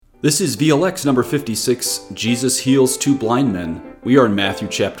This is VLX number 56, Jesus Heals Two Blind Men. We are in Matthew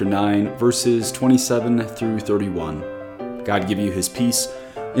chapter 9, verses 27 through 31. God give you his peace.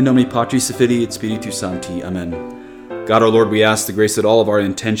 In nomine Patris et Filii et Spiritus Sancti. Amen. God our Lord, we ask the grace that all of our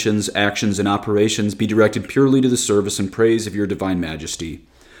intentions, actions, and operations be directed purely to the service and praise of your divine majesty.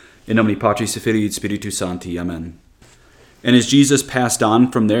 In nomine Patris et Filii et Spiritus Sancti. Amen. And as Jesus passed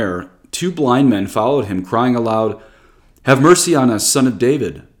on from there, two blind men followed him, crying aloud, "Have mercy on us, Son of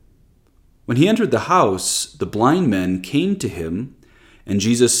David." When he entered the house, the blind men came to him, and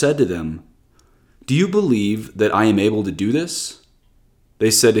Jesus said to them, "Do you believe that I am able to do this?"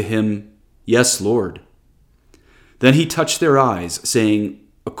 They said to him, "Yes, Lord." Then he touched their eyes, saying,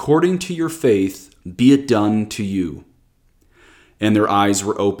 "According to your faith, be it done to you." And their eyes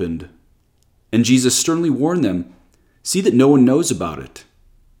were opened. And Jesus sternly warned them, "See that no one knows about it."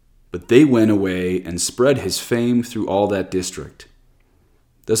 But they went away and spread his fame through all that district.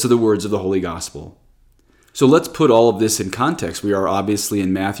 Thus are the words of the Holy Gospel. So let's put all of this in context. We are obviously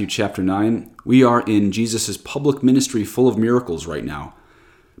in Matthew chapter 9. We are in Jesus' public ministry full of miracles right now.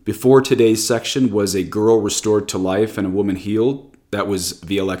 Before today's section was a girl restored to life and a woman healed. That was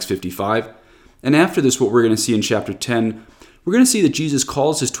VLX 55. And after this, what we're going to see in chapter 10, we're going to see that Jesus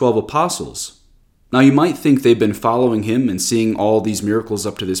calls his 12 apostles. Now you might think they've been following him and seeing all these miracles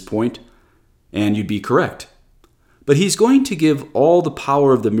up to this point, and you'd be correct. But he's going to give all the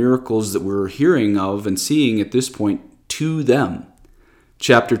power of the miracles that we're hearing of and seeing at this point to them.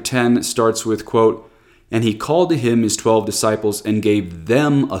 Chapter 10 starts with, quote, "And he called to him his 12 disciples and gave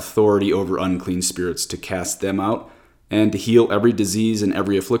them authority over unclean spirits to cast them out and to heal every disease and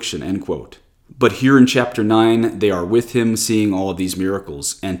every affliction," end quote. But here in chapter 9, they are with him seeing all of these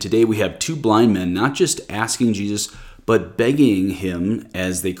miracles. And today we have two blind men not just asking Jesus, but begging him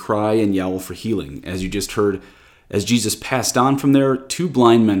as they cry and yell for healing. As you just heard, as Jesus passed on from there, two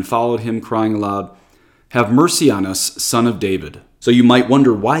blind men followed him, crying aloud, "Have mercy on us, Son of David." So you might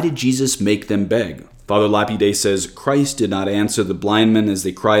wonder, why did Jesus make them beg? Father Lapide says, "Christ did not answer the blind men as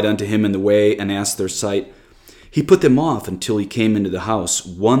they cried unto him in the way and asked their sight. He put them off until he came into the house,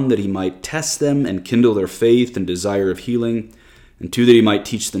 one, that he might test them and kindle their faith and desire of healing, and two, that he might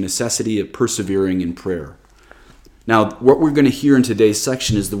teach the necessity of persevering in prayer." Now, what we're going to hear in today's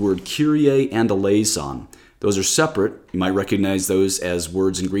section is the word Kyrie and eleison. Those are separate. You might recognize those as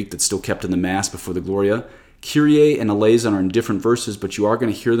words in Greek that's still kept in the Mass before the Gloria. Kyrie and eleison are in different verses, but you are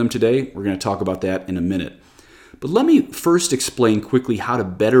going to hear them today. We're going to talk about that in a minute. But let me first explain quickly how to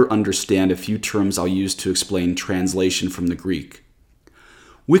better understand a few terms I'll use to explain translation from the Greek.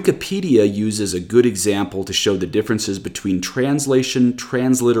 Wikipedia uses a good example to show the differences between translation,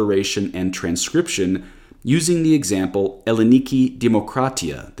 transliteration, and transcription using the example Elleniki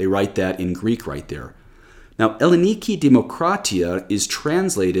Demokratia. They write that in Greek right there. Now, Elleniki Demokratia is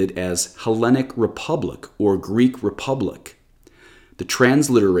translated as Hellenic Republic or Greek Republic. The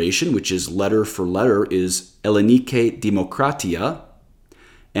transliteration, which is letter for letter, is Ellenike Demokratia,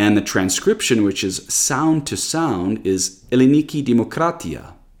 and the transcription, which is sound to sound, is Elleniki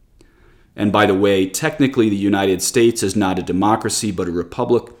Demokratia. And by the way, technically the United States is not a democracy but a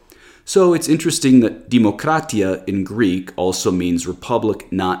republic, so it's interesting that Demokratia in Greek also means republic,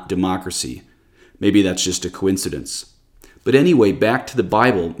 not democracy. Maybe that's just a coincidence. But anyway, back to the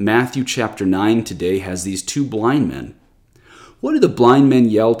Bible. Matthew chapter 9 today has these two blind men. What do the blind men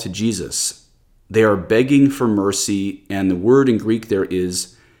yell to Jesus? They are begging for mercy, and the word in Greek there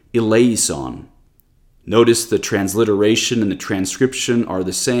is eleison. Notice the transliteration and the transcription are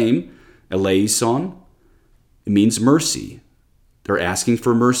the same. Eleison, it means mercy. They're asking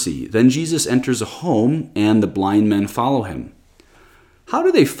for mercy. Then Jesus enters a home, and the blind men follow him. How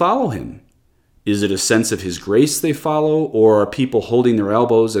do they follow him? Is it a sense of his grace they follow, or are people holding their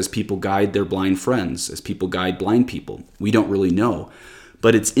elbows as people guide their blind friends, as people guide blind people? We don't really know.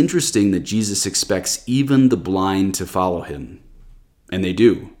 But it's interesting that Jesus expects even the blind to follow him. And they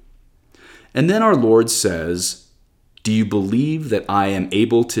do. And then our Lord says, "Do you believe that I am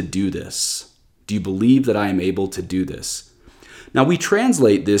able to do this? Do you believe that I am able to do this?" Now we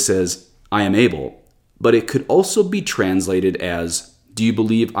translate this as "I am able," but it could also be translated as "Do you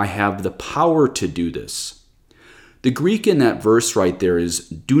believe I have the power to do this?" The Greek in that verse right there is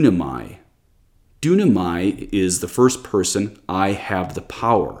dunamai. Dunamai is the first person, I have the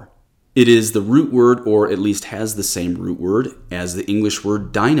power. It is the root word, or at least has the same root word as the English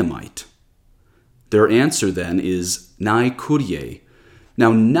word dynamite. Their answer then is nai kurie.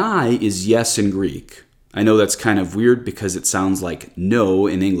 Now nai is yes in Greek. I know that's kind of weird because it sounds like no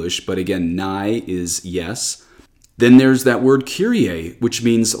in English, but again, nai is yes. Then there's that word Kyrie, which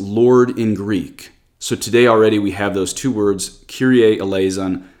means Lord in Greek. So today already we have those two words, Kyrie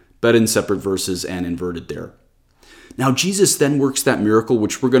eleison, but in separate verses and inverted there. Now, Jesus then works that miracle,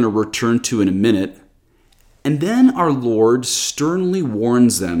 which we're going to return to in a minute. And then our Lord sternly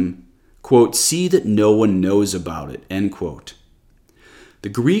warns them, quote, "See that no one knows about it," end quote. The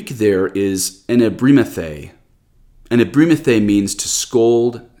Greek there is enebrimethei. Enebrimethei means to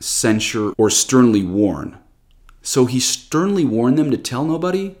scold, censure, or sternly warn. So he sternly warned them to tell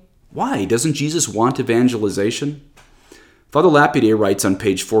nobody? Why? Doesn't Jesus want evangelization? Father Lapide writes on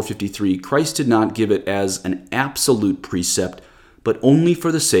page 453, Christ did not give it as an absolute precept, but only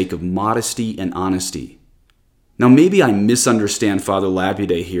for the sake of modesty and honesty. Now maybe I misunderstand Father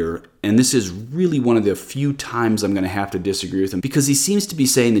Lapide here, and this is really one of the few times I'm going to have to disagree with him, because he seems to be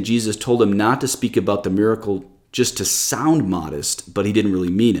saying that Jesus told him not to speak about the miracle just to sound modest, but he didn't really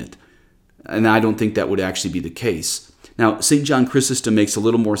mean it. And I don't think that would actually be the case. Now, St. John Chrysostom makes a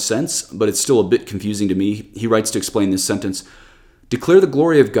little more sense, but it's still a bit confusing to me. He writes to explain this sentence, "Declare the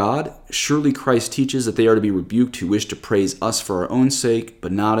glory of God. Surely Christ teaches that they are to be rebuked who wish to praise us for our own sake,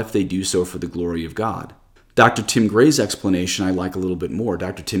 but not if they do so for the glory of God." Dr. Tim Gray's explanation I like a little bit more.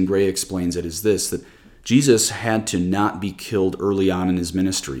 Dr. Tim Gray explains it as this, that Jesus had to not be killed early on in his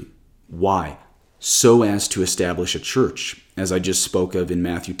ministry. Why? So as to establish a church. As I just spoke of in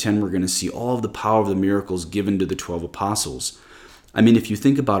Matthew 10, we're going to see all of the power of the miracles given to the 12 apostles. I mean, if you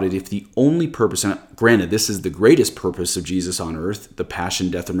think about it, if the only purpose, and granted, this is the greatest purpose of Jesus on earth, the passion,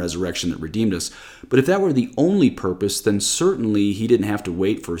 death, and resurrection that redeemed us, but if that were the only purpose, then certainly he didn't have to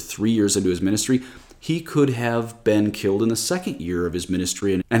wait for 3 years into his ministry. He could have been killed in the second year of his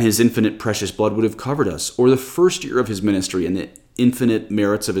ministry, and his infinite precious blood would have covered us, or the first year of his ministry, and the infinite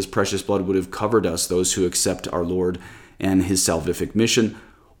merits of his precious blood would have covered us, those who accept our Lord and his salvific mission.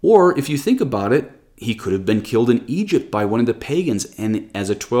 Or, if you think about it, he could have been killed in Egypt by one of the pagans, and as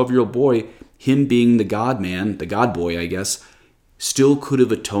a 12-year-old boy, him being the God-man, the God boy, I guess, still could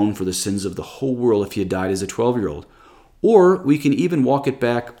have atoned for the sins of the whole world if he had died as a 12-year-old. Or we can even walk it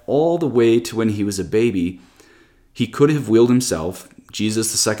back all the way to when he was a baby. He could have willed himself,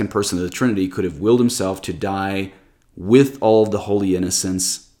 Jesus, the second person of the Trinity, could have willed himself to die with all of the holy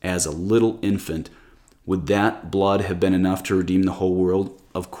innocents as a little infant. Would that blood have been enough to redeem the whole world?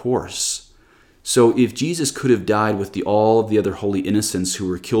 Of course. So if Jesus could have died with all of the other holy innocents who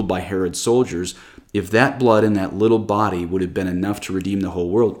were killed by Herod's soldiers, if that blood in that little body would have been enough to redeem the whole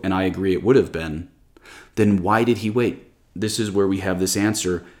world, and I agree it would have been, then why did he wait? This is where we have this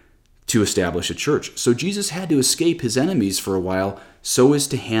answer to establish a church. So Jesus had to escape his enemies for a while so as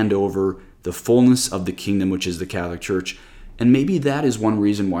to hand over the fullness of the kingdom, which is the Catholic Church. And maybe that is one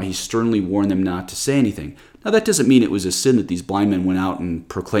reason why he sternly warned them not to say anything. Now, that doesn't mean it was a sin that these blind men went out and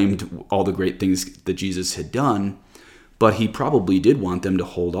proclaimed all the great things that Jesus had done, but he probably did want them to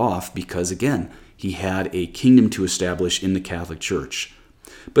hold off because, again, he had a kingdom to establish in the Catholic Church.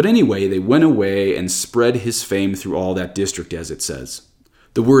 But anyway, they went away and spread his fame through all that district, as it says.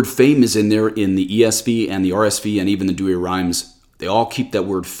 The word fame is in there in the ESV and the RSV and even the Douay-Rheims. They all keep that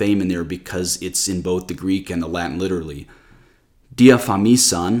word fame in there because it's in both the Greek and the Latin literally.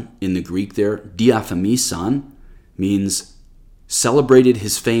 Diaphamisan in the Greek there, diaphamisan means celebrated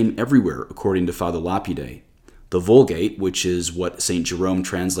his fame everywhere, according to Father Lapide. The Vulgate, which is what St. Jerome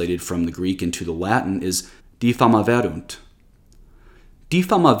translated from the Greek into the Latin, is diffamaverunt.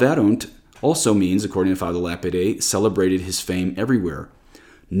 Diffamaverunt also means, according to Father Lapide, celebrated his fame everywhere.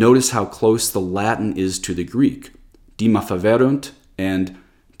 Notice how close the Latin is to the Greek. Dimafaverunt and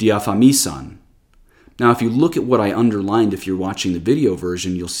diaphamisan. Now, if you look at what I underlined, if you're watching the video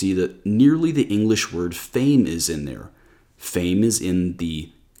version, you'll see that nearly the English word fame is in there. Fame is in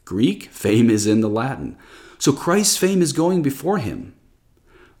the Greek, fame is in the Latin. So Christ's fame is going before him.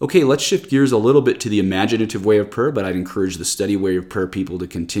 Okay, let's shift gears a little bit to the imaginative way of prayer, but I'd encourage the study way of prayer people to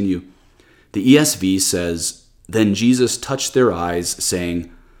continue. The ESV says, "Then Jesus touched their eyes, saying,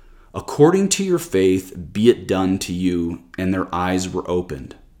 'According to your faith, be it done to you,' and their eyes were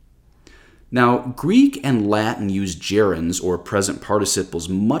opened." Now, Greek and Latin use gerunds, or present participles,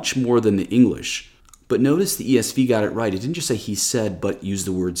 much more than the English. But notice the ESV got it right. It didn't just say he said, but used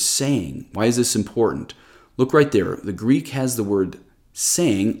the word saying. Why is this important? Look right there. The Greek has the word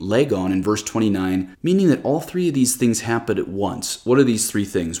saying, legon, in verse 29, meaning that all three of these things happen at once. What are these three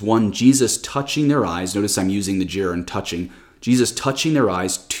things? One, Jesus touching their eyes. Notice I'm using the gerund, touching. Jesus touching their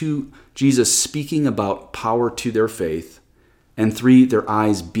eyes. Two, Jesus speaking about power to their faith. And three, their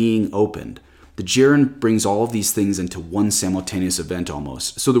eyes being opened. The gerund brings all of these things into one simultaneous event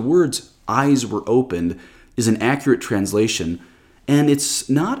almost. So the words eyes were opened is an accurate translation, and it's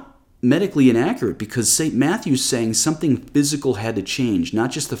not medically inaccurate because St. Matthew's saying something physical had to change,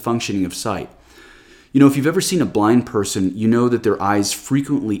 not just the functioning of sight. If you've ever seen a blind person, you know that their eyes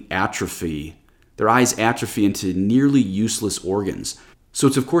frequently atrophy. Their eyes atrophy into nearly useless organs. So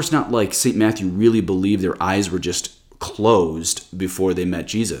it's of course not like St. Matthew really believed their eyes were just closed before they met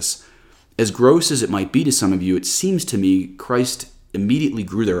Jesus. As gross as it might be to some of you, it seems to me Christ immediately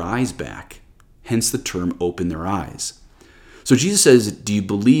grew their eyes back. Hence the term open their eyes. So Jesus says, do you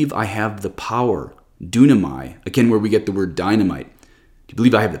believe I have the power, dunamai, again where we get the word dynamite. Do you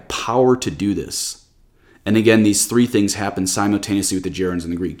believe I have the power to do this? And again, these three things happen simultaneously with the gerunds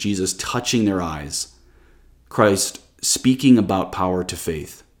in the Greek. Jesus touching their eyes, Christ speaking about power to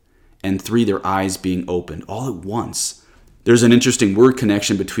faith, and 3, their eyes being opened all at once. There's an interesting word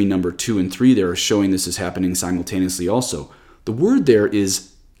connection between number 2 and 3 there, showing this is happening simultaneously also. The word there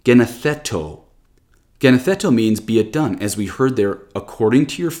is genetheto. Genetheto means be it done. As we heard there, according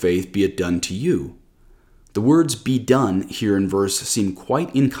to your faith, be it done to you. The words be done here in verse seem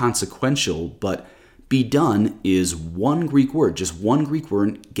quite inconsequential, but be done is one Greek word, just one Greek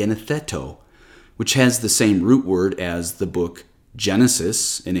word, genetheto, which has the same root word as the book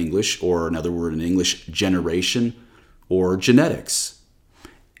Genesis in English, or another word in English, generation, or genetics.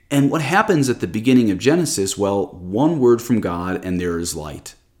 And what happens at the beginning of Genesis? Well, one word from God and there is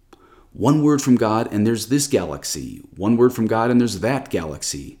light. One word from God and there's this galaxy. One word from God and there's that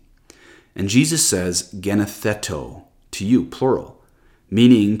galaxy. And Jesus says, genetheto, to you, plural,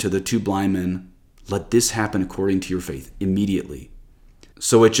 meaning to the 2 blind men, let this happen according to your faith, immediately.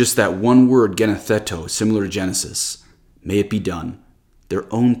 So it's just that one word, genetheto, similar to Genesis. May it be done. Their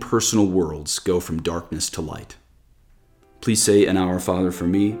own personal worlds go from darkness to light. Please say an Our Father for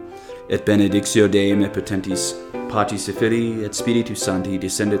me. Et benedictio Dei omnipotentis, Patris et Filii et Spiritus Sancti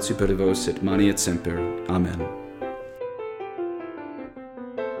descendet super vos et manet semper. Amen.